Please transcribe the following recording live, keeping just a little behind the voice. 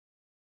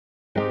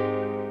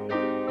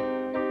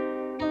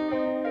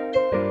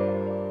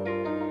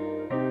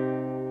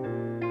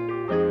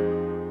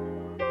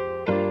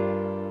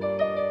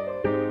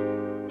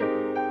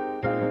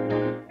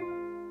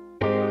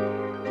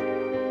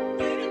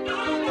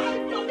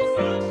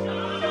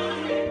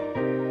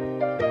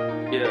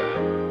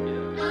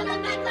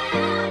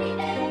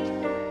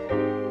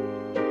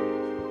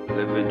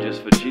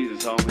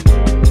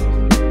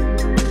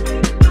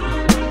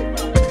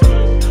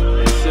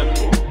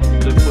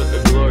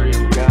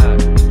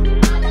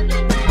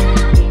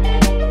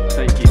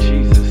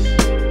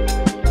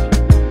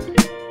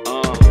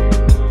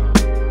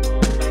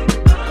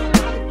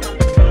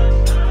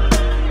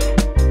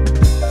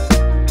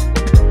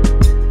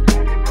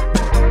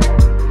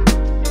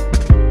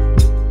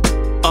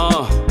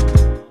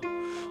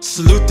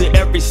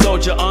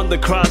treasure on the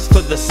cross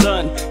for the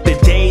sun. The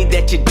day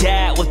that you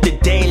died was the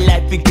day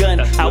life begun.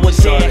 I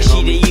was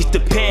ashy, they used to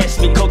pass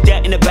me, coked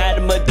out in the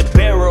bottom of the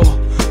barrel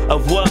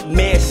of what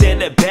man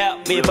said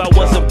about me. If I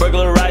wasn't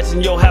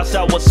burglarizing your house,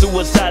 I was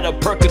suicidal.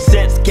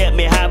 Percocets kept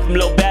me high from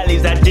low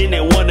valleys I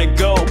didn't want to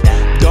go.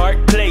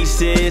 Dark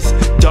places,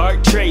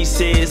 dark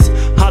traces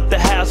haunt the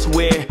house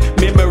where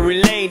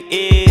memory lane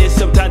is.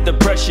 Sometimes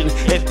depression,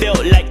 it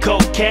felt like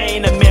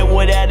cocaine. A man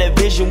without a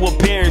vision will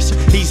perish,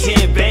 he's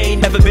in vain.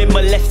 Never been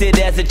molested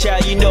as a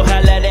child, you know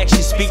how loud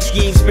action speaks.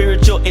 Scheme,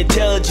 spiritual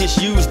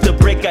intelligence used to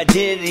break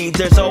identity.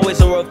 There's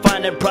always a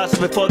refining process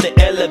before the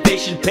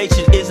elevation.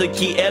 Patience is a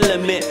key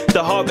element,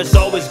 the harvest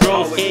always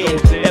grows in.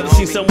 Ever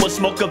seen someone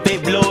smoke a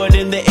vape, blow it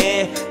in the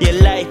air?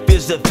 Your life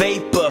is a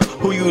vapor,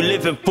 who you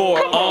living for?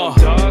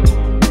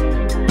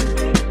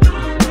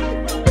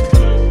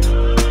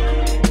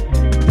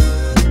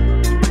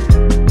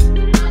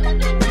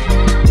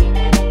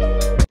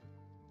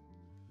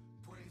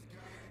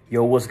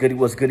 Yo, what's goody,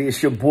 what's goody?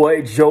 It's your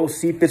boy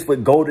Josephus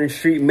with Golden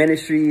Street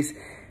Ministries.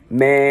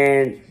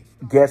 Man,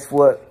 guess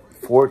what?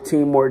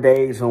 14 more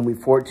days,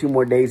 homie. 14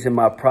 more days in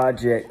my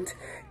project.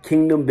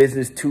 Kingdom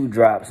Business 2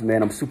 drops,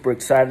 man. I'm super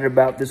excited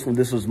about this one.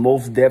 This was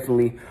most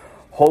definitely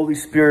Holy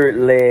Spirit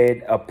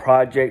led, a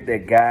project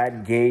that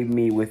God gave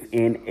me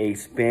within a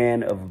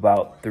span of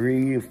about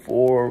 3 to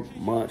 4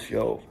 months,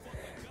 yo.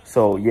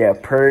 So yeah,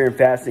 prayer and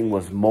fasting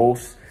was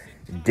most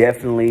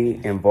definitely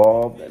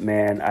involved,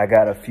 man. I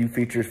got a few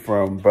features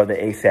from Brother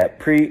ASAP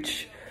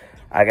Preach.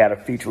 I got a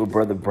feature with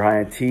Brother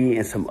Brian T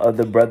and some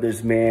other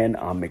brothers, man.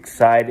 I'm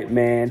excited,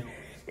 man.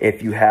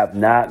 If you have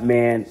not,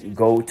 man,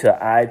 go to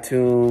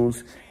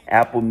iTunes,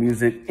 Apple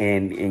Music,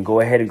 and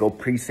go ahead and go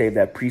pre-save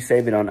that.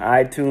 Pre-save it on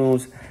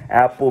iTunes,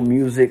 Apple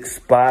Music,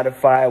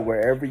 Spotify,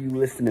 wherever you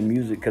listen to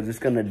music, because it's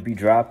going to be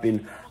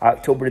dropping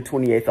October the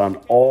 28th on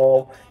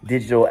all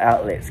digital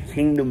outlets.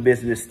 Kingdom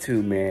Business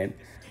 2, man.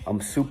 I'm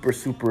super,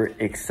 super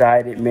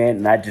excited, man.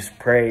 And I just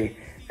pray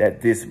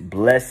that this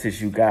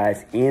blesses you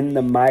guys in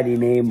the mighty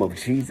name of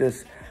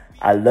Jesus.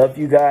 I love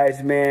you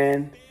guys,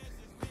 man.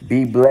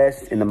 Be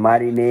blessed in the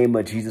mighty name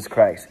of Jesus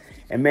Christ.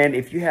 And man,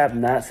 if you have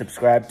not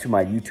subscribed to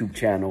my YouTube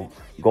channel,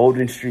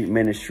 Golden Street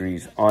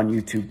Ministries on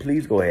YouTube,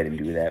 please go ahead and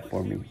do that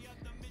for me.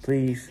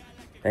 Please.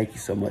 Thank you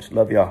so much.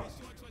 Love y'all.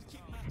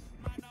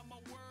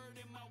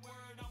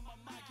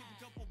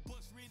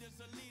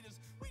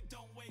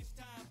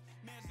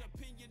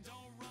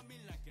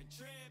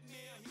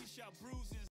 Treadmill, he shall bruise